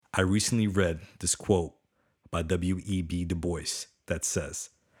I recently read this quote by W.E.B. Du Bois that says,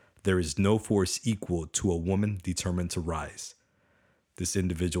 "There is no force equal to a woman determined to rise." This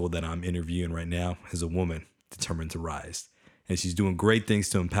individual that I'm interviewing right now is a woman determined to rise, and she's doing great things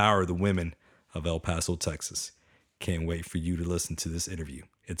to empower the women of El Paso, Texas. Can't wait for you to listen to this interview.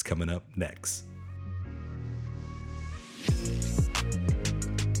 It's coming up next.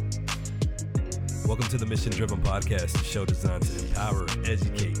 Welcome to the Mission Driven Podcast, the show designed to empower,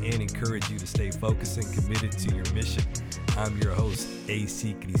 educate, and encourage you to stay focused and committed to your mission. I'm your host,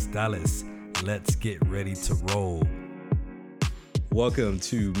 AC Cristales. Let's get ready to roll. Welcome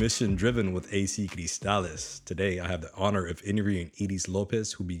to Mission Driven with AC Cristales. Today, I have the honor of interviewing Edis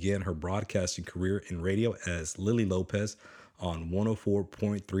Lopez, who began her broadcasting career in radio as Lily Lopez on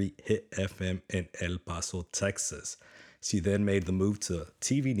 104.3 Hit FM in El Paso, Texas. She then made the move to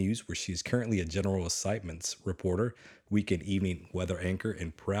TV news, where she is currently a general assignments reporter, weekend evening weather anchor,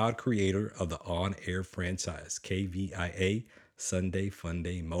 and proud creator of the on-air franchise KVIA Sunday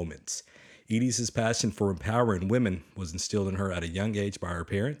Funday Moments. Edis' passion for empowering women was instilled in her at a young age by her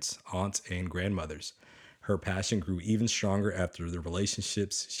parents, aunts, and grandmothers. Her passion grew even stronger after the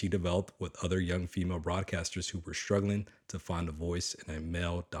relationships she developed with other young female broadcasters who were struggling to find a voice in a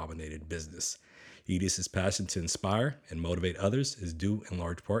male-dominated business. Edis' passion to inspire and motivate others is due in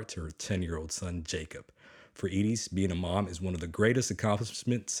large part to her 10-year-old son, Jacob. For Edis, being a mom is one of the greatest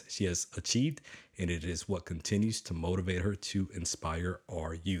accomplishments she has achieved, and it is what continues to motivate her to inspire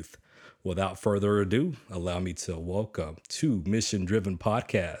our youth. Without further ado, allow me to welcome to Mission Driven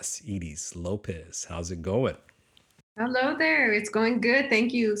Podcast, Edis Lopez. How's it going? Hello there. It's going good.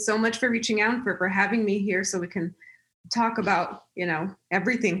 Thank you so much for reaching out and for having me here so we can talk about,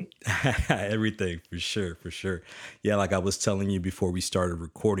 everything. Everything, for sure, for sure. Yeah, like I was telling you before we started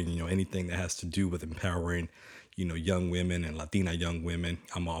recording, anything that has to do with empowering, young women and Latina young women,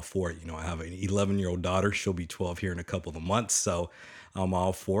 I'm all for it. I have an 11-year-old daughter. She'll be 12 here in a couple of months. So I'm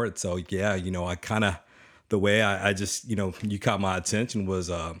all for it. So yeah, I kind of, the way I just, you caught my attention was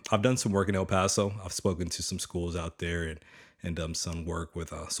I've done some work in El Paso. I've spoken to some schools out there and done some work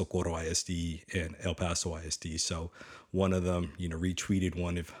with Socorro ISD and El Paso ISD. So one of them, retweeted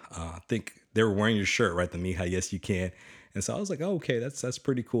one of, I think they were wearing your shirt, right? The Mija, yes, you can. And so I was like, oh, okay, that's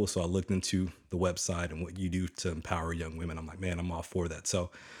pretty cool. So I looked into the website and what you do to empower young women. I'm like, man, I'm all for that.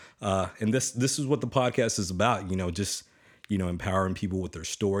 So, and this is what the podcast is about, just, empowering people with their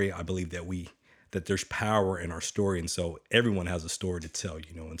story. I believe that there's power in our story. And so everyone has a story to tell,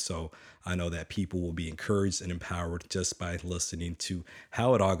 and so I know that people will be encouraged and empowered just by listening to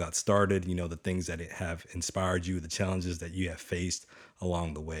how it all got started, the things that it have inspired you, the challenges that you have faced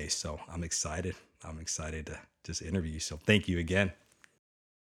along the way. So I'm excited. To just interview you. So thank you again.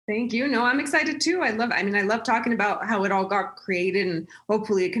 Thank you. No, I'm excited too. I love talking about how it all got created, and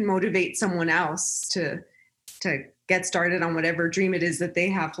hopefully it can motivate someone else to get started on whatever dream it is that they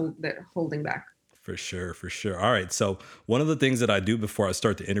have that holding back. For sure. All right. So one of the things that I do before I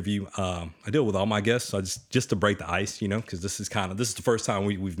start the interview, I do it with all my guests. So I just to break the ice, because this is the first time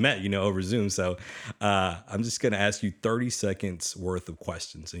we've met, over Zoom. So I'm just going to ask you 30 seconds worth of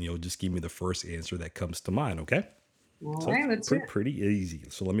questions, and you'll just give me the first answer that comes to mind. Okay. All right, let's do it. Pretty easy.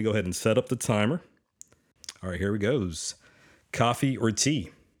 So let me go ahead and set up the timer. All right, here we goes. Coffee or tea?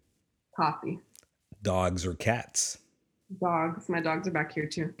 Coffee. Dogs or cats? Dogs. My dogs are back here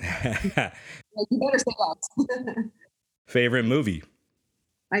too. You better say dogs. Favorite movie?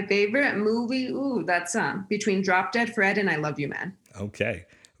 My favorite movie? Ooh, that's between Drop Dead Fred and I Love You Man. Okay.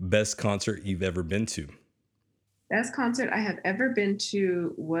 Best concert you've ever been to? Best concert I have ever been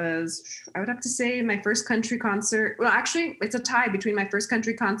to was, I would have to say, my first country concert. Well, actually, it's a tie between my first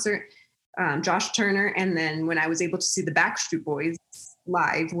country concert, Josh Turner, and then when I was able to see the Backstreet Boys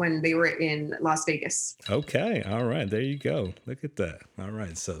live when they were in Las Vegas. Okay. All right. There you go. Look at that. All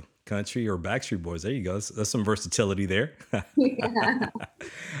right. So country or Backstreet Boys. There you go. That's some versatility there. Yeah.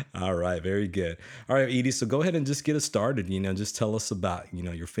 All right. Very good. All right, Edie. So go ahead and just get us started. Just tell us about,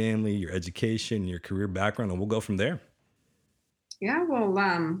 your family, your education, your career background, and we'll go from there. Yeah. Well,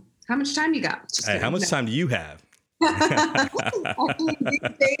 how much time you got? Hey, how much time do you have? These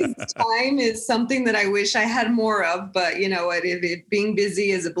days, time is something that I wish I had more of, but you know what? Being busy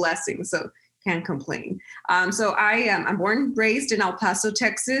is a blessing, so can't complain. So I'm born and raised in El Paso,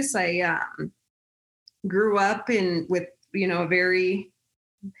 Texas. I grew up with a very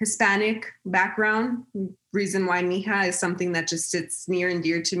Hispanic background. Reason why Mija is something that just sits near and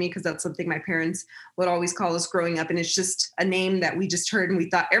dear to me, because that's something my parents would always call us growing up, and it's just a name that we just heard and we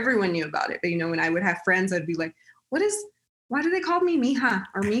thought everyone knew about it. But when I would have friends, I'd be like, why do they call me Mija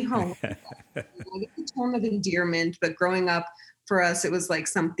or Mijo? I get the tone of endearment, but growing up for us, it was like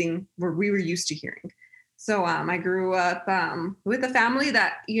something where we were used to hearing. So I grew up with a family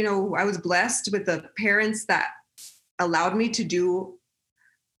that, I was blessed with the parents that allowed me to do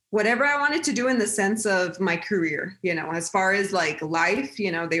whatever I wanted to do in the sense of my career, as far as like life,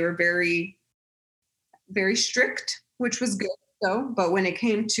 they were very, very strict, which was good though. But when it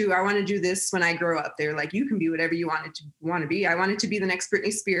came to, I want to do this when I grow up, they're like, you can be whatever you want to be. I wanted to be the next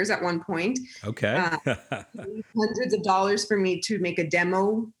Britney Spears at one point. Okay. Hundreds of dollars for me to make a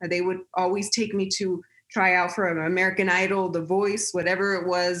demo. They would always take me to try out for an American Idol, The Voice, whatever it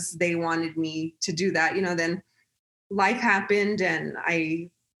was, they wanted me to do that. Then life happened and I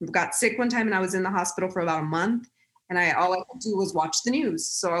got sick one time and I was in the hospital for about a month, and all I could do was watch the news.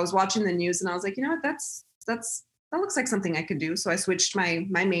 So I was watching the news and I was like, what, that looks like something I could do. So I switched my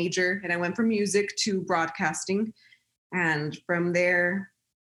major and I went from music to broadcasting. And from there,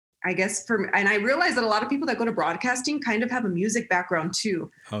 I guess and I realized that a lot of people that go to broadcasting kind of have a music background too.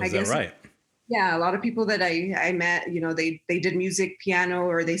 Oh, is that right? Yeah, a lot of people that I met, they did music, piano,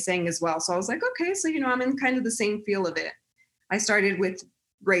 or they sang as well. So I was like, okay, so I'm in kind of the same feel of it. I started with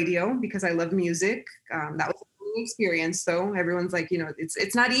radio because I love music. That was an experience, though. Everyone's like,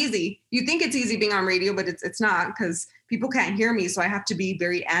 it's not easy. You think it's easy being on radio, but it's not, because people can't hear me, so I have to be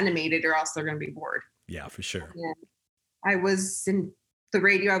very animated, or else they're going to be bored. Yeah, for sure. And I was in the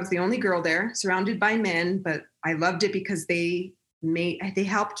radio. I was the only girl there, surrounded by men, but I loved it because they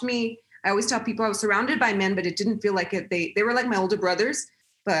helped me. I always tell people I was surrounded by men, but it didn't feel like it. They were like my older brothers,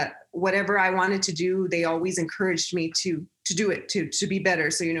 but whatever I wanted to do, they always encouraged me to do it, to be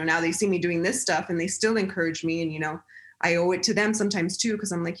better. So, now they see me doing this stuff and they still encourage me. And, I owe it to them sometimes too,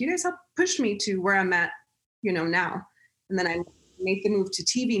 because I'm like, you guys helped push me to where I'm at, now. And then I made the move to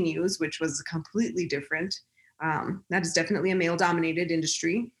TV news, which was completely different. That is definitely a male dominated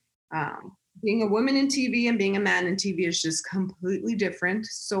industry. Being a woman in TV and being a man in TV is just completely different.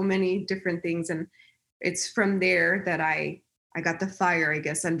 So many different things. And it's from there that I got the fire, I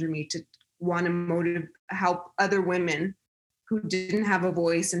guess, under me to want to help other women who didn't have a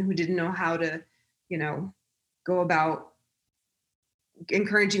voice and who didn't know how to, go about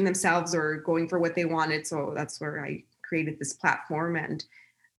encouraging themselves or going for what they wanted. So that's where I created this platform. And,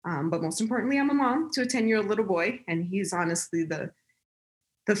 but most importantly, I'm a mom to a 10-year-old little boy. And he's honestly the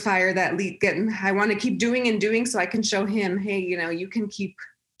fire that I want to keep doing and doing, so I can show him, hey, you can keep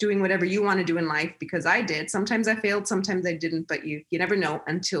doing whatever you want to do in life, because I did. Sometimes I failed, sometimes I didn't, but you never know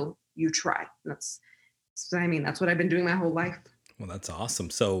until you try. That's what I've been doing my whole life. Well, that's awesome.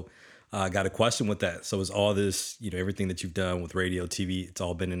 So I got a question with that. So is all this, everything that you've done with radio, TV, it's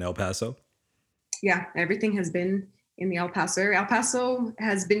all been in El Paso? Yeah, everything has been in the El Paso. El Paso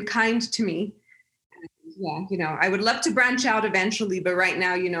has been kind to me. Yeah, I would love to branch out eventually, but right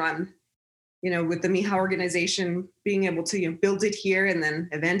now, I'm, with the MIHA organization, being able to build it here and then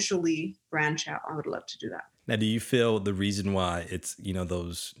eventually branch out. I would love to do that. Now, do you feel the reason why it's,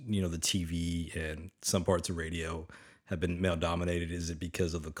 those, the TV and some parts of radio have been male dominated, is it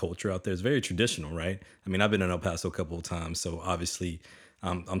because of the culture out there? It's very traditional, right? I mean, I've been in El Paso a couple of times, so obviously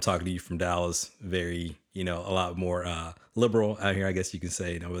I'm talking to you from Dallas, very, a lot more liberal out here, I guess you can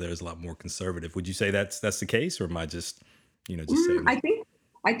say. Over there is a lot more conservative. Would you say that's the case, or am I just saying that?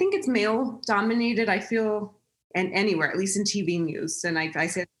 I think it's male dominated. I feel, and anywhere, at least in TV news. And I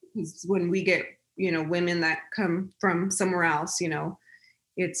said, when we get, women that come from somewhere else,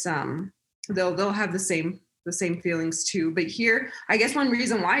 it's they'll have the same feelings too. But here, I guess one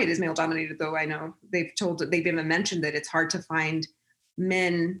reason why it is male dominated, though, I know they've even mentioned that it's hard to find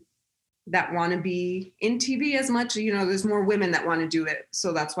men that want to be in TV as much. There's more women that want to do it,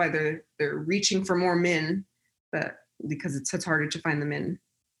 so that's why they're reaching for more men. But because it's harder to find the men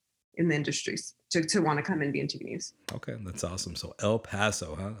in the industries to want to come and be in TV news. Okay, that's awesome. So El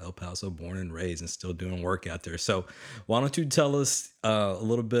Paso, huh? El Paso, born and raised, and still doing work out there. So why don't you tell us a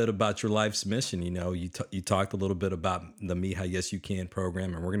little bit about your life's mission? You talked a little bit about the MIHA Yes You Can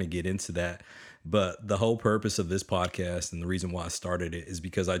program, and we're going to get into that. But the whole purpose of this podcast and the reason why I started it is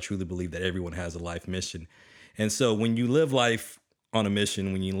because I truly believe that everyone has a life mission. And so when you live life on a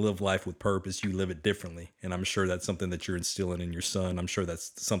mission, when you live life with purpose, you live it differently. And I'm sure that's something that you're instilling in your son. I'm sure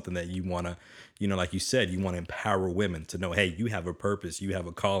that's something that you want to, like you said, you want to empower women to know, hey, you have a purpose, you have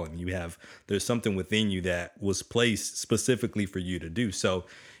a calling, there's something within you that was placed specifically for you to do. So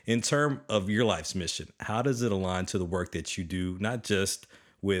in terms of your life's mission, how does it align to the work that you do, not just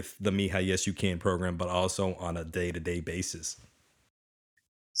with the MIHA Yes You Can program, but also on a day-to-day basis?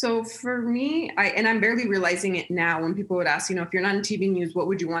 So for me, I'm barely realizing it now when people would ask, if you're not in TV news, what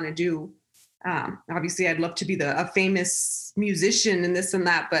would you want to do? Obviously, I'd love to be a famous musician and this and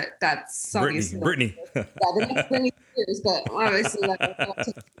that, but that's obviously Brittany. the next 20 years. But obviously,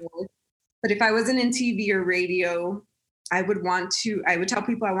 but if I wasn't in TV or radio, I would tell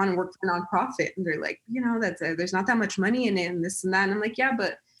people I want to work for a nonprofit. And they're like, there's not that much money in it and this and that. And I'm like, yeah,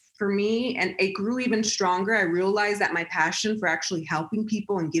 but for me, and it grew even stronger. I realized that my passion for actually helping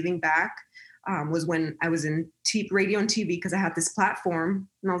people and giving back was when I was in radio and TV, because I had this platform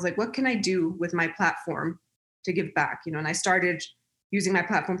and I was like, what can I do with my platform to give back? And I started using my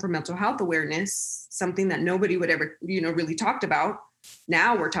platform for mental health awareness, something that nobody would ever, really talked about.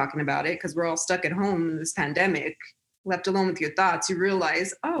 Now we're talking about it because we're all stuck at home in this pandemic, left alone with your thoughts. You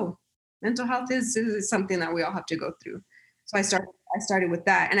realize, oh, mental health is something that we all have to go through. So I started with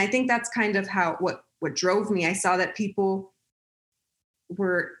that. And I think that's kind of what drove me. I saw that people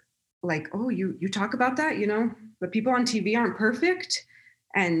were like, oh, you talk about that, but people on TV aren't perfect.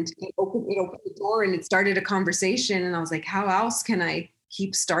 And it opened the door and it started a conversation. And I was like, how else can I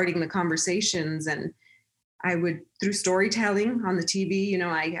keep starting the conversations? And I would, through storytelling on the TV,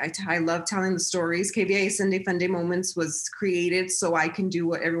 I love telling the stories. KBIA Sunday Fun Day Moments was created so I can do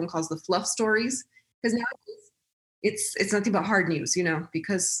what everyone calls the fluff stories. Because now it's nothing but hard news,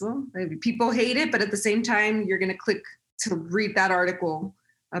 because people hate it, but at the same time, you're going to click to read that article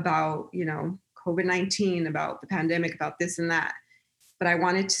about, COVID-19, about the pandemic, about this and that. But I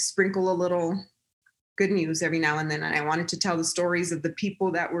wanted to sprinkle a little good news every now and then. And I wanted to tell the stories of the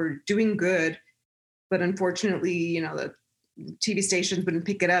people that were doing good. But unfortunately, the TV stations wouldn't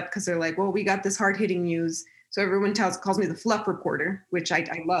pick it up because they're like, well, we got this hard-hitting news. So everyone calls me the fluff reporter, which I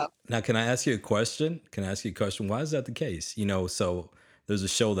love. Now, can I ask you a question? Why is that the case? So there's a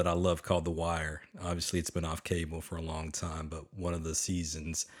show that I love called The Wire. Obviously, it's been off cable for a long time, but one of the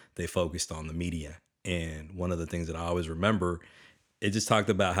seasons they focused on the media. And one of the things that I always remember, it just talked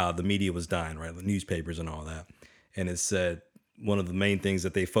about how the media was dying, right? The newspapers and all that. And it said one of the main things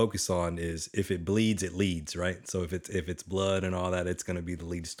that they focus on is if it bleeds, it leads, right? So if it's blood and all that, it's going to be the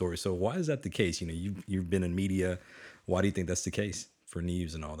lead story. So why is that the case? You've been in media. Why do you think that's the case for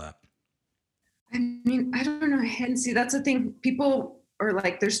news and all that? I mean, I don't know. And see, that's the thing. People are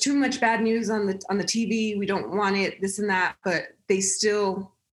like, there's too much bad news on the TV. We don't want it, this and that, but they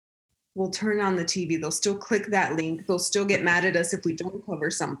still will turn on the TV. They'll still click that link. They'll still get mad at us if we don't cover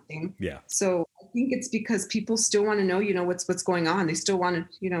something. Yeah. So I think it's because people still want to know, what's going on. They still want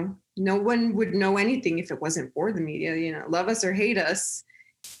to, no one would know anything if it wasn't for the media. Love us or hate us,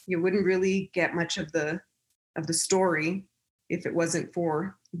 you wouldn't really get much of the story if it wasn't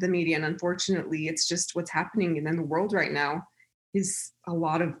for the media. And unfortunately, it's just what's happening in the world right now is a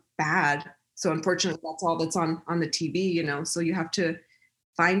lot of bad. So unfortunately, that's all that's on the TV, so you have to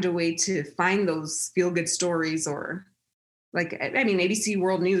find a way to find those feel-good stories. Or like, I mean, ABC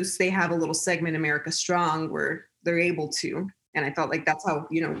World News, they have a little segment, America Strong, where they're able to. And I felt like that's how,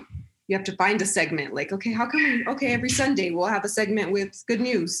 you have to find a segment like, okay, how come every Sunday we'll have a segment with good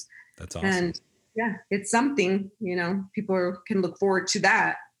news. That's awesome. And yeah, it's something, people can look forward to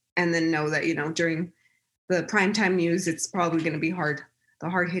that and then know that, during the primetime news, it's probably going to be the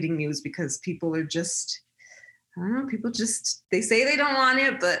hard-hitting news, because people are just, I don't know, they say they don't want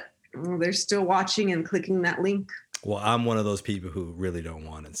it, but they're still watching and clicking that link. Well, I'm one of those people who really don't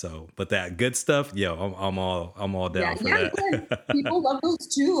want it. So, but that good stuff, I'm all down for that. People love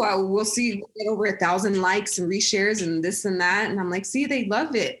those too. We'll see, get over 1,000 likes and reshares and this and that. And I'm like, see, they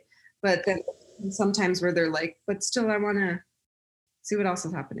love it. But then sometimes where they're like, but still, I want to see what else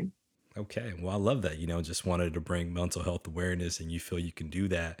is happening. Okay. Well, I love that, just wanted to bring mental health awareness, and you feel you can do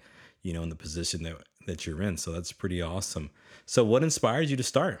that, in the position that you're in. So that's pretty awesome. So what inspired you to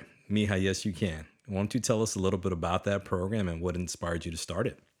start Mija Yes You Can? Why don't you tell us a little bit about that program and what inspired you to start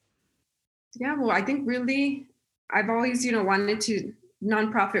it? Yeah, well, I think really I've always, wanted to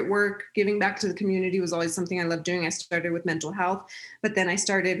nonprofit work. Giving back to the community was always something I loved doing. I started with mental health, but then I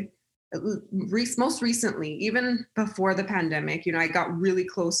started most recently, even before the pandemic, I got really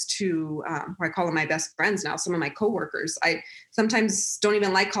close to, I call them my best friends now, some of my coworkers. I sometimes don't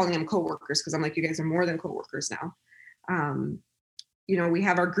even like calling them coworkers because I'm like, you guys are more than coworkers now. We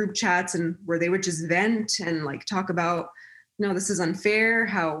have our group chats and where they would just vent and like talk about, this is unfair,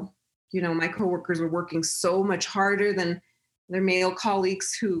 how, my coworkers were working so much harder than their male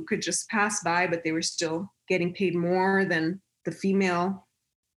colleagues who could just pass by, but they were still getting paid more than the female.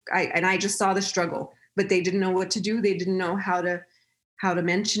 I just saw the struggle, but they didn't know what to do. They didn't know how to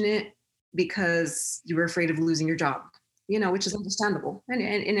mention it because you were afraid of losing your job, which is understandable in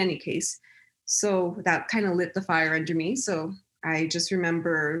any case. So that kind of lit the fire under me. So I just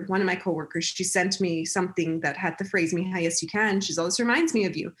remember one of my coworkers, she sent me something that had the phrase, Mija Yes You Can. She's always reminds me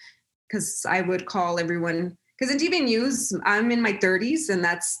of you. because I would call everyone, because in TV news, I'm in my 30s, and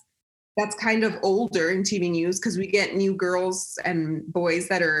that's kind of older in TV news, because we get new girls and boys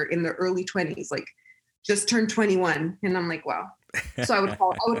that are in their early 20s, like just turned 21. And I'm like, wow. So I would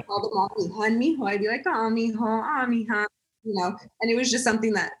call them all mijo and mijo. I'd be like, oh, mijo, oh, mija, and it was just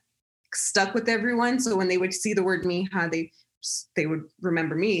something that stuck with everyone. So when they would see the word mija, they would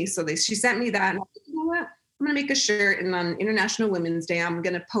remember me. So she sent me that, and I was like, you know what? I'm going to make a shirt, and on International Women's Day, I'm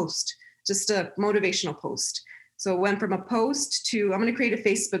going to post just a motivational post. So it went from a post to, I'm going to create a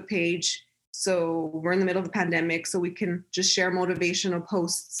Facebook page. So we're in the middle of the pandemic, so we can just share motivational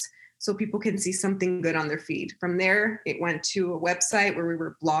posts so people can see something good on their feed. From there, it went to a website where we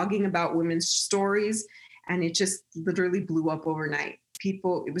were blogging about women's stories, and it just literally blew up overnight.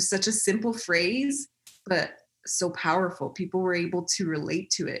 It was such a simple phrase, but so powerful. People were able to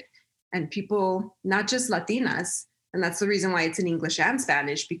relate to it. And people, not just Latinas, and that's the reason why it's in English and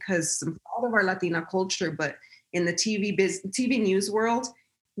Spanish, because all of our Latina culture, but in the TV news world,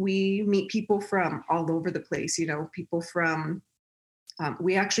 we meet people from all over the place, people from,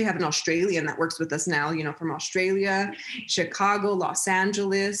 we actually have an Australian that works with us now, from Australia, Chicago, Los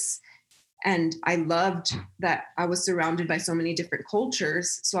Angeles. And I loved that I was surrounded by so many different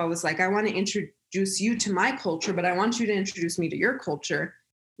cultures. So I was like, I want to introduce you to my culture, but I want you to introduce me to your culture.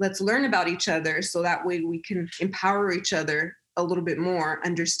 Let's learn about each other, so that way we can empower each other a little bit more,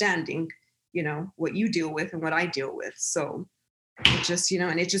 understanding what you deal with and what I deal with. So it just,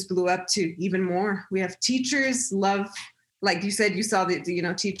 and it just blew up to even more. We have teachers love, like you said, you saw the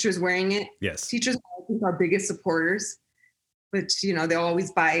teachers wearing it. Yes. Teachers, I think, are our biggest supporters, but they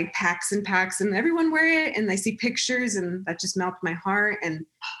always buy packs and packs, and everyone wear it, and I see pictures, and that just melted my heart. And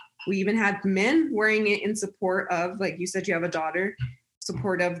we even had men wearing it in support of, like you said, you have a daughter,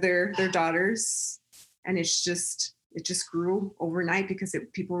 support of their daughters. And it just grew overnight because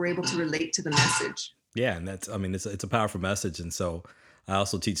people were able to relate to the message. Yeah. And it's a powerful message. And so I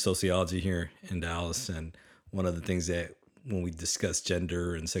also teach sociology here in Dallas. And one of the things that when we discuss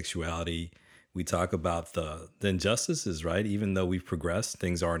gender and sexuality, we talk about the injustices, right? Even though we've progressed,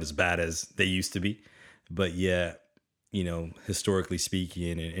 things aren't as bad as they used to be. But yet, historically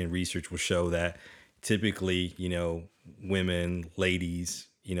speaking, and research will show that typically, women, ladies,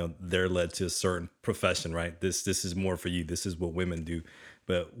 they're led to a certain profession, right? This is more for you. This is what women do.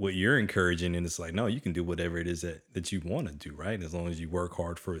 But what you're encouraging, and it's like, no, you can do whatever it is that you want to do, right? As long as you work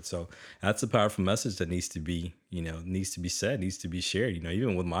hard for it. So that's a powerful message that needs to be, needs to be said, needs to be shared.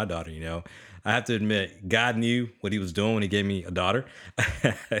 Even with my daughter, I have to admit, God knew what he was doing when he gave me a daughter.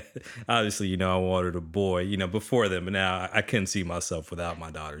 Obviously, I wanted a boy, before then, but now I couldn't see myself without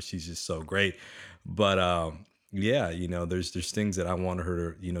my daughter. She's just so great. But yeah, there's things that I want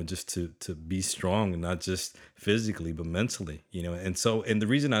her to, just to be strong, and not just physically, but mentally, And the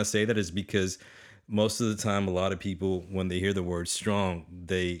reason I say that is because most of the time, a lot of people, when they hear the word strong,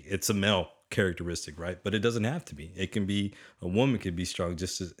 it's a male characteristic, right? But it doesn't have to be. It can be, a woman can be strong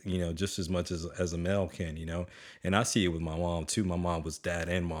just as much as a male can, And I see it with my mom too. My mom was dad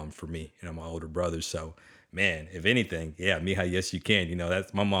and mom for me, my older brother. So man, if anything, yeah, mija, yes, you can,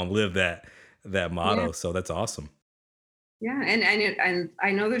 that's, my mom lived that motto. Yeah. So that's awesome. Yeah. And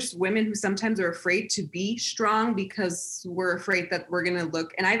I know there's women who sometimes are afraid to be strong because we're afraid that we're going to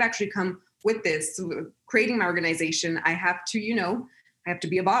look, and I've actually come with this, creating my organization. I have to, I have to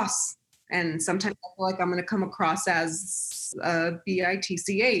be a boss. And sometimes I feel like I'm going to come across as a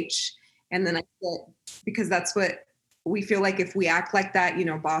bitch. And then because that's what we feel like, if we act like that,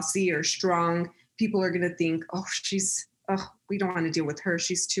 bossy or strong, people are going to think, oh, we don't want to deal with her.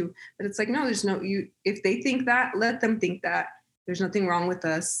 She's too, but it's like, no, if they think that, let them think that. There's nothing wrong with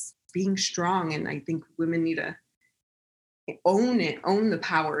us being strong. And I think women need to own the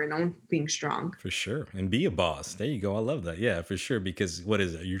power and own being strong. For sure. And be a boss. There you go. I love that. Yeah, for sure. Because what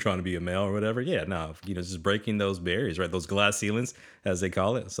is it? You're trying to be a male or whatever? Yeah, no, just breaking those barriers, right? Those glass ceilings, as they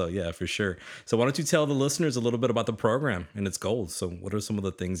call it. So yeah, for sure. So why don't you tell the listeners a little bit about the program and its goals? So what are some of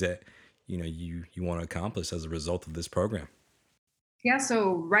the things that you want to accomplish as a result of this program? Yeah,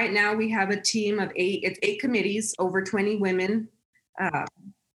 so right now we have a team of 8. It's 8 committees, over 20 women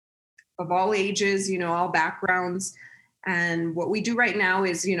of all ages, all backgrounds. And what we do right now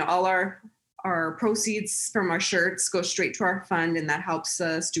is, all our proceeds from our shirts go straight to our fund, and that helps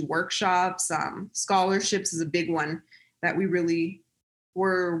us do workshops. Scholarships is a big one that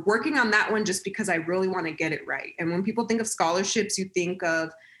we're working on that one, just because I really want to get it right. And when people think of scholarships, you think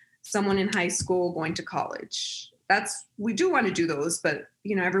of someone in high school going to college. We do want to do those, but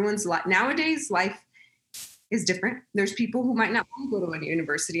everyone's nowadays life is different. There's people who might not want to go to a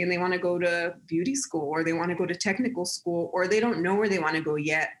university and they want to go to beauty school or they want to go to technical school or they don't know where they want to go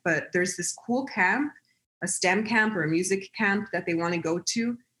yet. But there's this cool camp, a STEM camp or a music camp that they want to go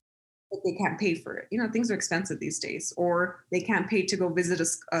to, but they can't pay for it. Things are expensive these days, or they can't pay to go visit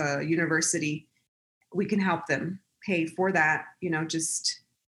a university. We can help them pay for that, just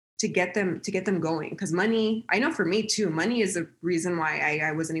to get them going. Because money, I know for me too, money is the reason why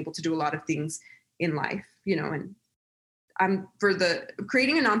I wasn't able to do a lot of things in life, and I'm for the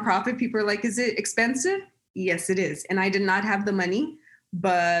creating a nonprofit. People are like, is it expensive? Yes, it is. And I did not have the money,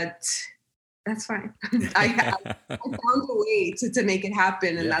 but that's fine. I found a way to make it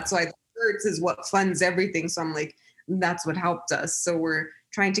happen. And that's why the church is what funds everything. So I'm like, that's what helped us. So we're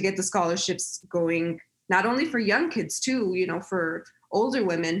trying to get the scholarships going, not only for young kids too, for older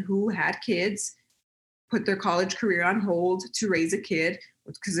women who had kids, put their college career on hold to raise a kid,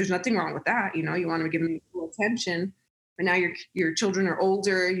 because there's nothing wrong with that. You want to give them full attention. But now your children are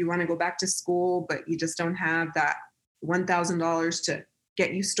older, you want to go back to school, but you just don't have that $1,000 to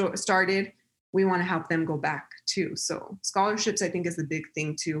get you started. We want to help them go back too. So scholarships, I think, is the big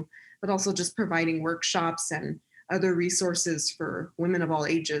thing too, but also just providing workshops and other resources for women of all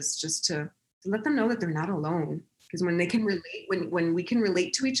ages, just to let them know that they're not alone. Because when they can relate, when we can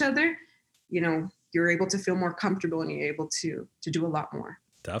relate to each other, you're able to feel more comfortable and you're able to do a lot more.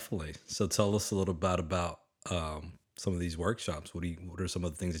 Definitely. So tell us a little bit about some of these workshops. What are some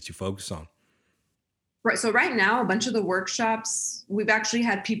of the things that you focus on? Right. So right now, a bunch of the workshops, we've actually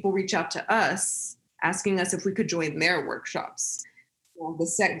had people reach out to us asking us if we could join their workshops.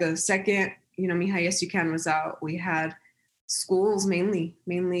 The second, Mija Yes You Can was out, we had schools, mainly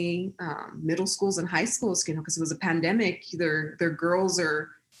middle schools and high schools, because it was a pandemic. Their girls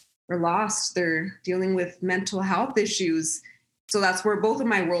are lost. They're dealing with mental health issues. So that's where both of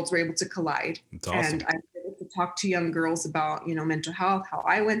my worlds were able to collide. That's awesome. And I was able to talk to young girls about, mental health, how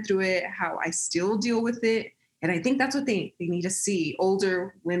I went through it, how I still deal with it. And I think that's what they need to see.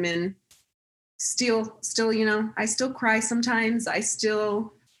 Older women still, I still cry sometimes. I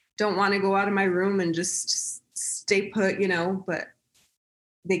still don't want to go out of my room and just stay put, but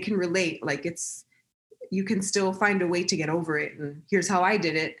they can relate. Like you can still find a way to get over it. And here's how I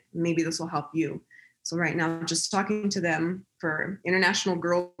did it. Maybe this will help you. So right now, just talking to them for International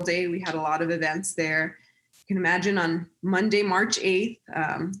Girl Day, we had a lot of events there. You can imagine on Monday, March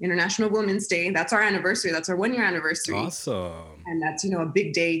 8th, International Women's Day. That's our anniversary. That's our 1-year anniversary. Awesome. And that's, a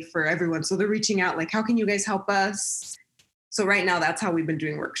big day for everyone. So they're reaching out like, how can you guys help us? So right now, that's how we've been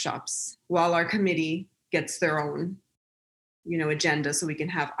doing workshops while our committee gets their own, agenda, so we can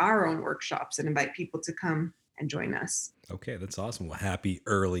have our own workshops and invite people to come and join us. Okay, that's awesome. Well, happy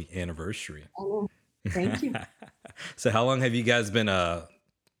early anniversary. Oh, thank you. So how long have you guys been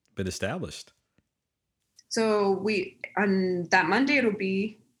established? So on that Monday, it'll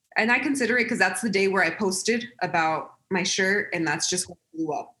be, and I consider it because that's the day where I posted about my shirt, and that's just what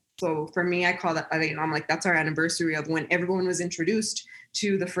blew up. So for me, I call that, I'm like, that's our anniversary of when everyone was introduced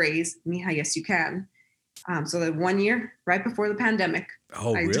to the phrase, Mija Yes You Can. So the 1 year, right before the pandemic.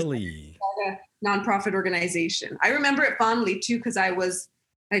 Oh, really? A nonprofit organization. I remember it fondly too, because I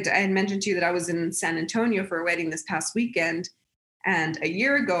had mentioned to you that I was in San Antonio for a wedding this past weekend. And a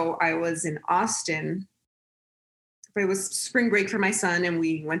year ago, I was in Austin. It was spring break for my son, and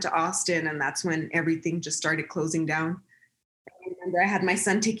we went to Austin, and that's when everything just started closing down. I remember I had my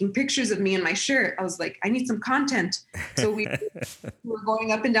son taking pictures of me in my shirt. I was like, I need some content. So we were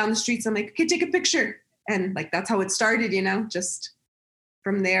going up and down the streets. I'm like, okay, take a picture. And like, that's how it started, just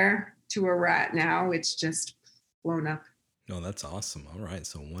from there to where we're at now. It's just blown up. No, that's awesome. All right.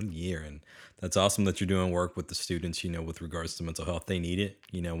 So 1 year, and that's awesome that you're doing work with the students, with regards to mental health. They need it,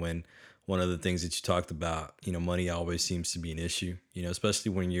 when one of the things that you talked about, money always seems to be an issue,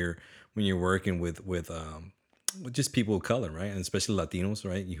 especially when you're working with just people of color, right? And especially Latinos,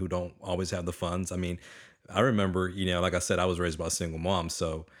 right? Who don't always have the funds. I mean, I remember, like I said, I was raised by a single mom.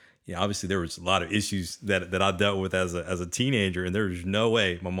 So, obviously there was a lot of issues that I dealt with as a teenager, and there was no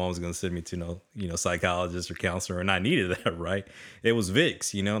way my mom was going to send me to psychologist or counselor, and I needed that, right? It was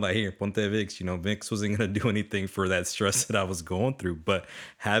Vicks, like, here, ponte Vicks, Vicks wasn't going to do anything for that stress that I was going through. But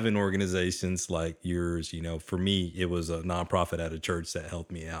having organizations like yours, for me, it was a nonprofit at a church that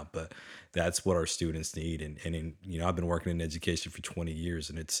helped me out, but that's what our students need. And I've been working in education for 20 years,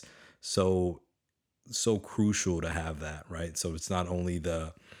 and it's so crucial to have that, right? So it's not only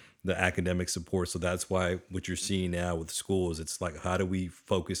the academic support. So that's why what you're seeing now with schools, it's like, how do we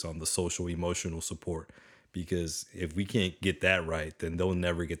focus on the social emotional support? Because if we can't get that right, then they'll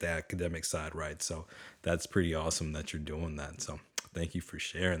never get the academic side right. So that's pretty awesome that you're doing that. So thank you for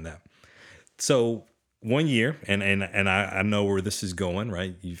sharing that. So 1 year, and I know where this is going,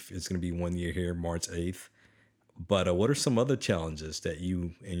 right? It's going to be 1 year here, March 8th. But what are some other challenges that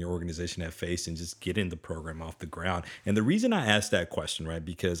you and your organization have faced in just getting the program off the ground? And the reason I asked that question, right,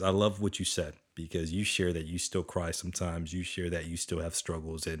 because I love what you said, because you share that you still cry sometimes, you share that you still have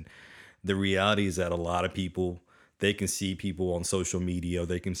struggles. And the reality is that a lot of people, they can see people on social media,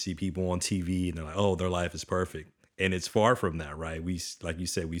 they can see people on TV, and they're like, oh, their life is perfect. And it's far from that, right? We, like you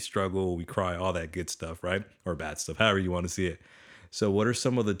said, we struggle, we cry, all that good stuff, right? Or bad stuff, however you want to see it. So, what are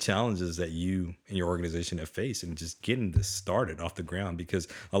some of the challenges that you and your organization have faced in just getting this started off the ground? Because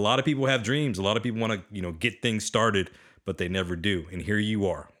a lot of people have dreams, a lot of people want to, get things started, but they never do. And here you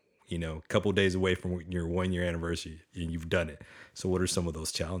are, a couple of days away from your 1 year anniversary, and you've done it. So, what are some of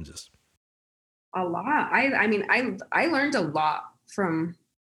those challenges? A lot. I mean, I learned a lot from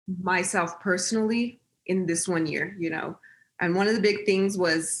myself personally in this 1 year, And one of the big things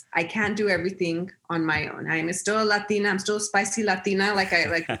was I can't do everything on my own. I'm still a Latina. I'm still a spicy Latina, like I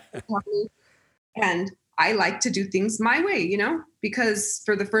like to call me. And I like to do things my way, because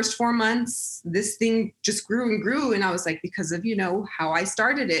for the first 4 months, this thing just grew and grew. And I was like, because of, how I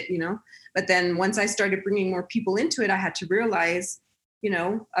started it, But then once I started bringing more people into it, I had to realize,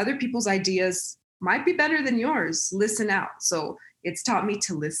 other people's ideas might be better than yours. Listen out. So it's taught me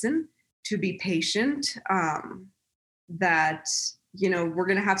to listen, to be patient, that, we're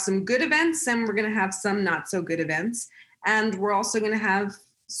going to have some good events and we're going to have some not so good events. And we're also going to have,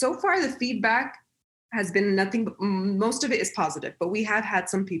 so far the feedback has been nothing, but most of it is positive, but we have had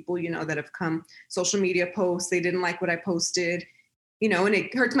some people, that have come, social media posts, they didn't like what I posted, and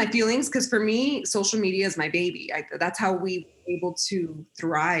it hurts my feelings because for me, social media is my baby. That's how we were able to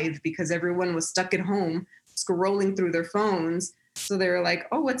thrive because everyone was stuck at home, scrolling through their phones. So they were like,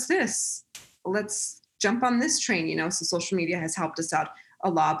 oh, what's this? Let's jump on this train, So social media has helped us out a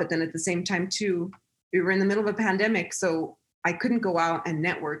lot. But then at the same time, too, we were in the middle of a pandemic. So I couldn't go out and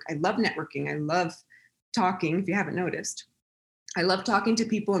network. I love networking. I love talking, if you haven't noticed. I love talking to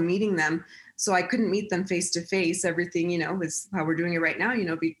people and meeting them. So I couldn't meet them face to face. Everything, is how we're doing it right now,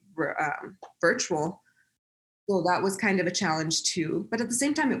 be virtual. So that was kind of a challenge too. But at the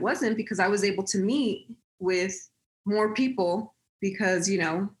same time, it wasn't because I was able to meet with more people because,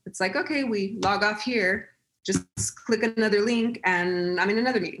 it's like, okay, we log off here, just click another link and I'm in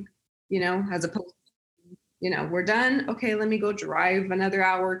another meeting, as opposed to, we're done. Okay, let me go drive another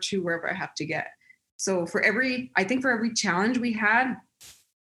hour to wherever I have to get. So for every challenge we had,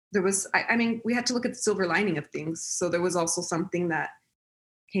 there was, we had to look at the silver lining of things. So there was also something that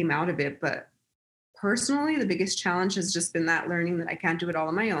came out of it. But personally, the biggest challenge has just been that learning that I can't do it all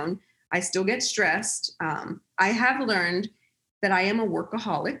on my own. I still get stressed. I have learned that I am a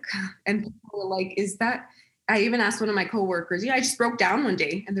workaholic. And people were like, is that, I even asked one of my coworkers, I just broke down one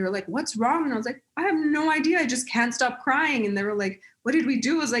day and they were like, what's wrong? And I was like, I have no idea. I just can't stop crying. And they were like, what did we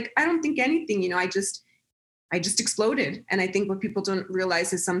do? I was like, I don't think anything, I just exploded. And I think what people don't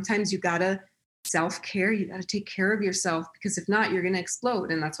realize is sometimes you gotta self-care. You gotta take care of yourself because if not, you're gonna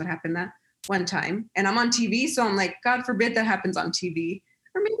explode. And that's what happened that one time. And I'm on TV. So I'm like, God forbid that happens on TV.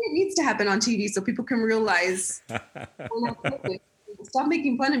 Or maybe it needs to happen on TV so people can realize stop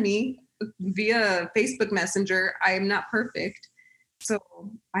making fun of me via Facebook Messenger. I am not perfect. So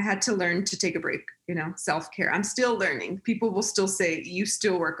I had to learn to take a break, self-care. I'm still learning. People will still say, you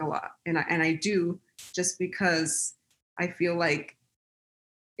still work a lot. And I do, just because I feel like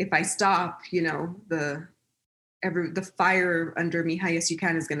if I stop, the fire under me, Yes You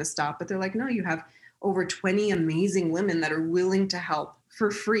Can, is going to stop. But they're like, no, you have over 20 amazing women that are willing to help for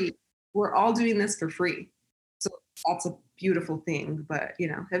free. We're all doing this for free. So that's a beautiful thing. But,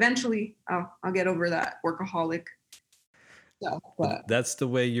 eventually I'll get over that workaholic stuff. But that's the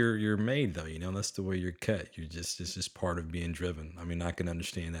way you're made, though. That's the way you're cut. It's just part of being driven. I can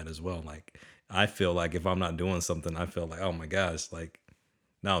understand that as well. Like, I feel like if I'm not doing something, I feel like, oh my gosh, like,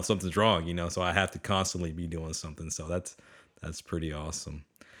 no, something's wrong, so I have to constantly be doing something. So that's pretty awesome.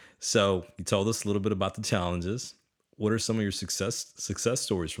 So you told us a little bit about the challenges. What are some of your success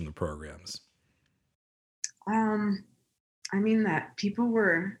stories from the programs? That people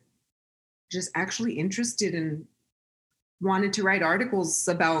were just actually interested and wanted to write articles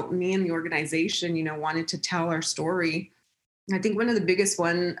about me and the organization, wanted to tell our story. I think one of the biggest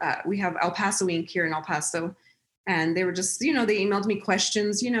one, we have El Paso Inc. here in El Paso. And they were just, they emailed me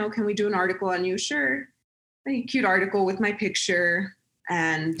questions, can we do an article on you? Sure. A cute article with my picture.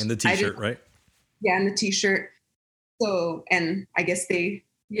 And the t-shirt, right? Yeah, and the t-shirt. So, and I guess they,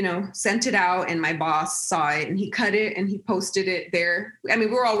 sent it out and my boss saw it and he cut it and he posted it there.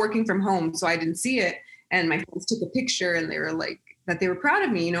 We're all working from home, so I didn't see it. And my friends took a picture and they were like, that they were proud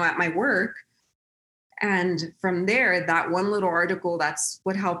of me, at my work. And from there, that one little article, that's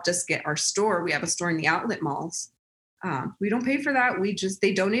what helped us get our store. We have a store in the outlet malls. We don't pay for that.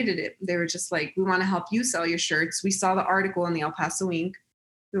 They donated it. They were just like, we want to help you sell your shirts. We saw the article in the El Paso Ink.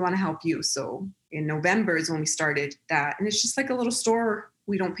 We want to help you. So in November is when we started that. And it's just like a little store.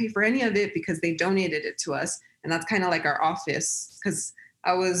 We don't pay for any of it because they donated it to us. And that's kind of like our office, because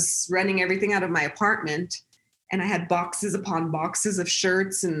I was running everything out of my apartment and I had boxes upon boxes of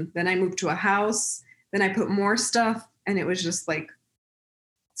shirts. And then I moved to a house. Then I put more stuff. And it was just like,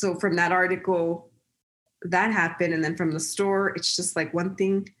 so from that article, that happened. And then from the store, it's just like one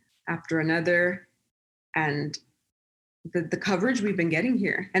thing after another. And the coverage we've been getting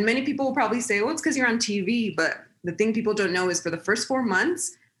here. And many people will probably say, well, it's because you're on TV. But the thing people don't know is for the first 4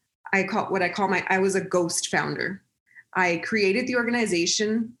 months, I was a ghost founder. I created the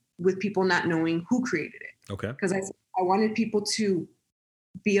organization with people not knowing who created it. Okay. Because I wanted people to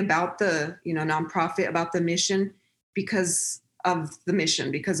be about the, nonprofit, about the mission, because of the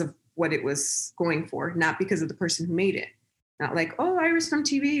mission, because of what it was going for, not because of the person who made it. Not like, oh, Iris from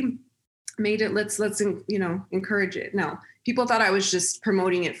TV made it. Let's encourage it. No, people thought I was just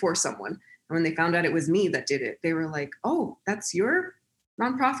promoting it for someone. And when they found out it was me that did it, they were like, oh, that's your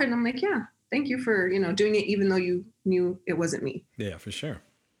nonprofit. And I'm like, yeah, thank you for, doing it, even though you knew it wasn't me. Yeah, for sure.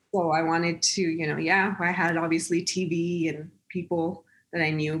 So I wanted to, I had obviously TV and people that I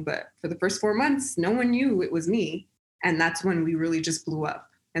knew, but for the first 4 months, no one knew it was me. And that's when we really just blew up.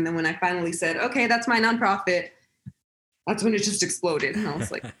 And then when I finally said, okay, that's my nonprofit, that's when it just exploded. And I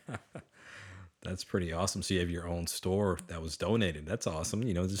was like, that's pretty awesome. So you have your own store that was donated. That's awesome.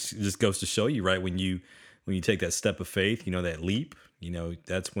 This just goes to show you, right? When you take that step of faith, that leap,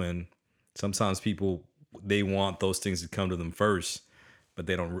 that's when sometimes people, they want those things to come to them first, but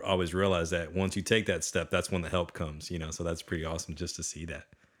they don't always realize that once you take that step, that's when the help comes, so that's pretty awesome just to see that.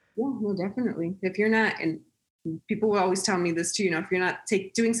 Yeah, no, definitely. If you're not, and people will always tell me this too, if you're not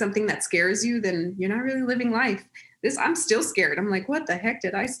doing something that scares you, then you're not really living life. I'm still scared. I'm like, what the heck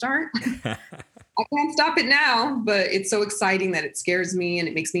did I start? I can't stop it now, but it's so exciting that it scares me and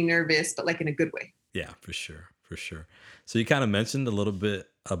it makes me nervous, but like in a good way. Yeah, for sure. For sure. So you kind of mentioned a little bit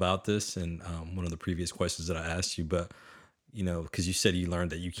about this in one of the previous questions that I asked you, but, because you said you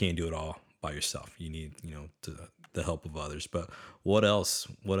learned that you can't do it all by yourself. You need, the help of others. But what else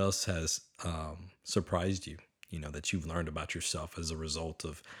has surprised you, that you've learned about yourself as a result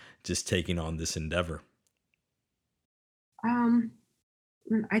of just taking on this endeavor?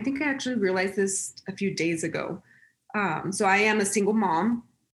 I think I actually realized this a few days ago. So I am a single mom.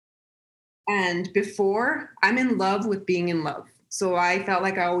 And before, I'm in love with being in love. So I felt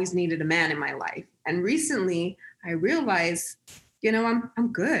like I always needed a man in my life. And recently I realized,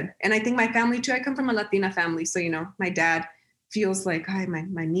 I'm good. And I think my family too, I come from a Latina family. So, my dad feels like, hi, my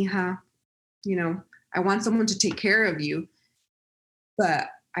mija, I want someone to take care of you. But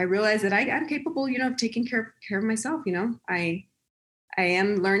I realized that I'm capable, of taking care of myself. I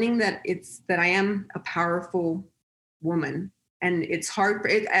am learning that I am a powerful woman. And it's hard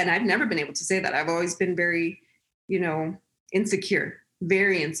and I've never been able to say that. I've always been very, insecure,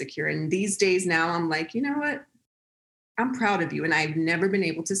 very insecure. And these days now I'm like, you know what? I'm proud of you. And I've never been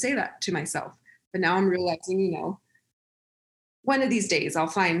able to say that to myself. But now I'm realizing, one of these days I'll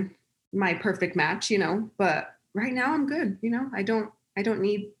find my perfect match, but right now I'm good. I don't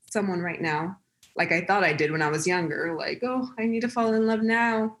need someone right now like I thought I did when I was younger. Like, oh, I need to fall in love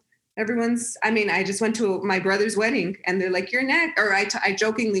now. I just went to my brother's wedding and they're like, you're next. Or I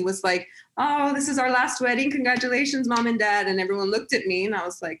jokingly was like, oh, this is our last wedding. Congratulations, mom and dad. And everyone looked at me and I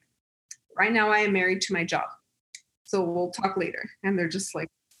was like, right now I am married to my job. So we'll talk later. And they're just like,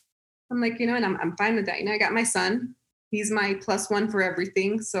 I'm like, and I'm fine with that. I got my son. He's my +1 for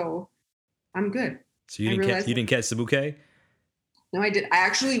everything. So I'm good. So you didn't catch the bouquet? No, I did. I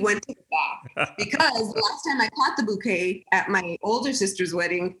actually went to the back because the last time I caught the bouquet at my older sister's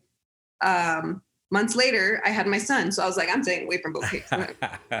wedding, months later, I had my son. So I was like, I'm staying away from bouquets.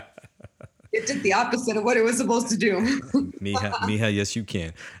 It did the opposite of what it was supposed to do. Mija, yes, you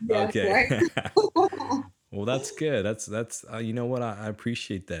can. Yes, okay. Right? Well, that's good. That's you know what? I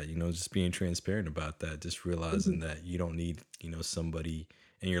appreciate that, just being transparent about that, just realizing that you don't need, somebody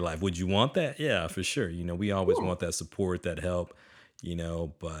in your life. Would you want that? Yeah, for sure. We always want that support, that help,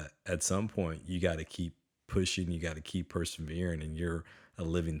 but at some point you got to keep pushing, you got to keep persevering, and you're a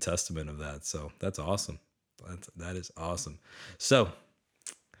living testament of that. So that's awesome. That is awesome. So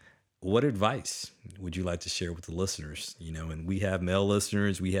what advice would you like to share with the listeners? And we have male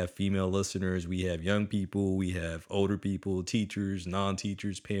listeners, we have female listeners, we have young people, we have older people, teachers,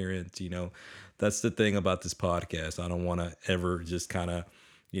 non-teachers, parents. That's the thing about this podcast. I don't want to ever just kind of,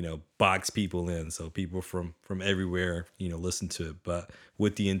 box people in. So people from everywhere, listen to it, but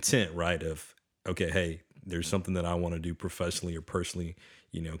with the intent, right, of, okay, hey, there's something that I want to do professionally or personally,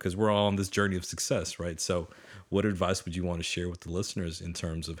 because we're all on this journey of success, right? So what advice would you want to share with the listeners in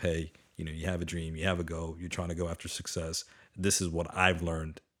terms of, hey, you have a dream, you have a goal, you're trying to go after success. This is what I've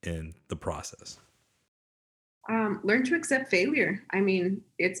learned in the process. Learn to accept failure. I mean,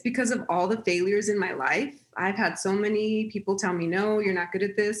 it's because of all the failures in my life. I've had so many people tell me, no, you're not good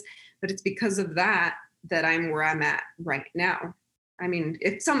at this, but it's because of that that I'm where I'm at right now. I mean,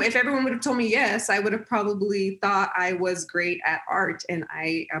 if everyone would have told me yes, I would have probably thought I was great at art, and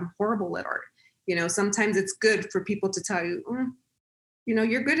I am horrible at art. Sometimes it's good for people to tell you,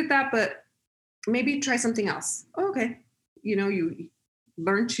 you're good at that, but maybe try something else. Oh, okay. You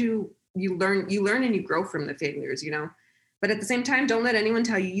learn to you learn and you grow from the failures, but at the same time, don't let anyone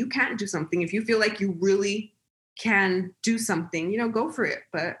tell you can't do something. If you feel like you really can do something, go for it.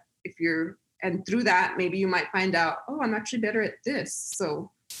 But and through that, maybe you might find out, oh, I'm actually better at this,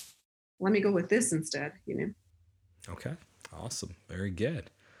 so let me go with this instead. Okay, awesome, very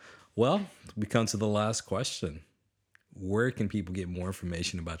good. Well, we come to the last question. Where can people get more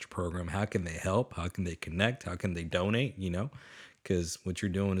information about your program? How can they help? How can they connect? How can they donate? Because what you're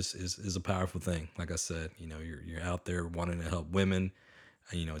doing is a powerful thing. Like I said, you're out there wanting to help women,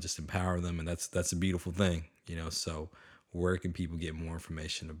 just empower them, and that's a beautiful thing. So where can people get more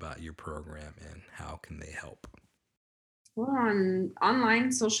information about your program, and how can they help? Well, on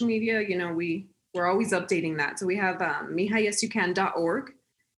online social media, we're always updating that. So we have mijayesyoucan.org.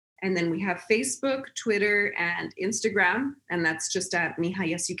 And then we have Facebook, Twitter, and Instagram. And that's just at Mija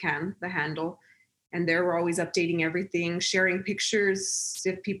Yes You Can, the handle. And there we're always updating everything, sharing pictures.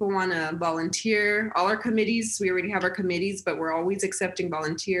 If people want to volunteer, all our committees, we already have our committees, but we're always accepting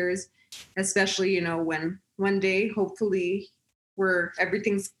volunteers, especially, when one day, hopefully,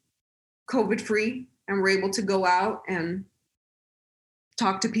 everything's COVID free and we're able to go out and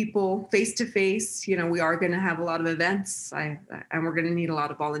talk to people face to face. We are going to have a lot of events, and we're going to need a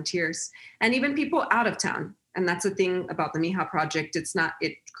lot of volunteers and even people out of town. And that's the thing about the Mija Project. It's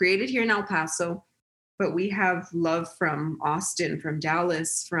created here in El Paso, but we have love from Austin, from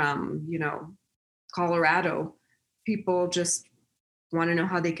Dallas, from, Colorado. People just want to know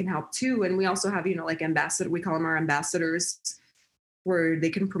how they can help too. And we also have, like we call them our ambassadors, where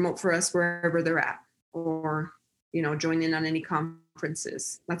they can promote for us wherever they're at, or, join in on any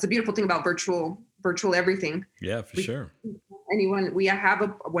conferences. That's a beautiful thing about virtual everything. Yeah, for sure. We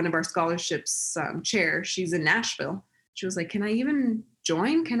have one of our scholarships chair. She's in Nashville. She was like, can I even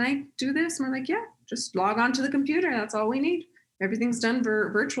join? Can I do this? And we're like, yeah, just log on to the computer. That's all we need. Everything's done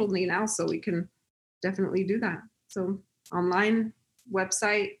virtually now, so we can definitely do that. So online,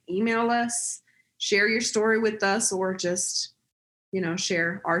 website, email us, share your story with us, or just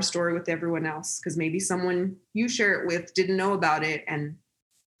share our story with everyone else, because maybe someone you share it with didn't know about it, and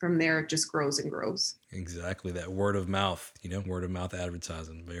from there it just grows and grows. Exactly, that word of mouth, word of mouth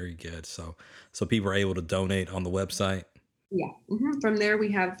advertising. Very good. So people are able to donate on the website. Yeah. Mm-hmm. From there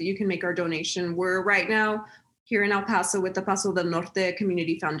you can make our donation. We're right now here in El Paso with the Paso del Norte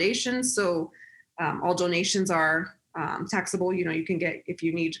Community Foundation, so all donations are taxable. You can get, if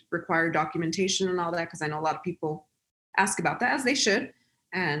you need required documentation and all that, because I know a lot of people ask about that, as they should.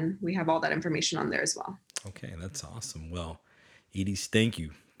 And we have all that information on there as well. Okay, that's awesome. Well, Edis, thank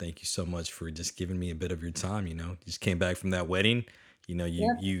you. Thank you so much for just giving me a bit of your time. You just came back from that wedding.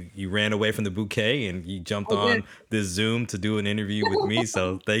 You ran away from the bouquet and you jumped on this Zoom to do an interview with me.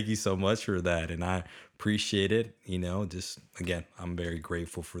 So thank you so much for that. And I appreciate it. Just again, I'm very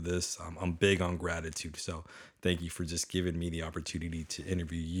grateful for this. I'm big on gratitude. So thank you for just giving me the opportunity to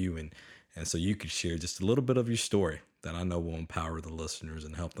interview you, and so you could share just a little bit of your story that I know will empower the listeners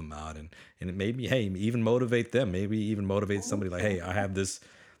and help them out. And it maybe, hey, even motivate them, maybe even motivate somebody like, hey, there's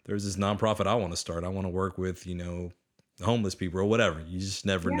this nonprofit I want to start. I want to work with, homeless people or whatever. You just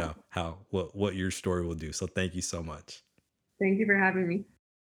never know what your story will do. So thank you so much. Thank you for having me.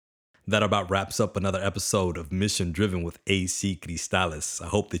 That about wraps up another episode of Mission Driven with AC Cristales. I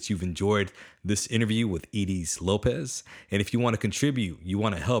hope that you've enjoyed this interview with Edis Lopez. And if you want to contribute, you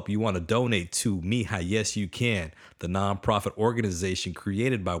want to help, you want to donate to Mija Yes You Can, the nonprofit organization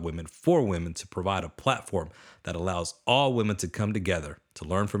created by women for women to provide a platform that allows all women to come together, to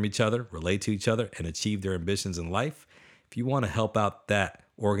learn from each other, relate to each other, and achieve their ambitions in life. If you want to help out that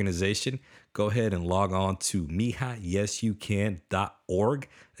organization, go ahead and log on to mijayesyoucan.org.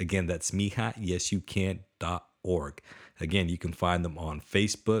 Again, that's mijayesyoucan.org. Again, you can find them on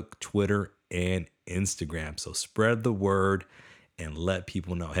Facebook, Twitter, and Instagram. So spread the word and let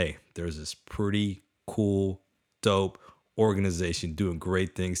people know, hey, there's this pretty cool, dope organization doing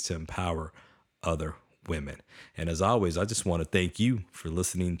great things to empower other women. And as always, I just want to thank you for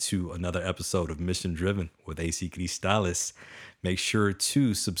listening to another episode of Mission Driven with AC Cristales. Make sure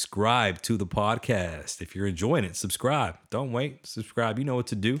to subscribe to the podcast. If you're enjoying it, subscribe. Don't wait. Subscribe. You know what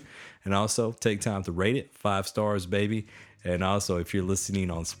to do. And also take time to rate it. 5 stars, baby. And also, if you're listening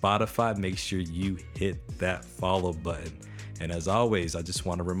on Spotify, make sure you hit that follow button. And as always, I just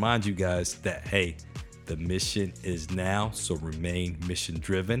want to remind you guys that, hey, the mission is now, so remain mission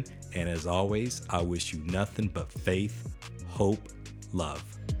driven. And as always, I wish you nothing but faith, hope, love.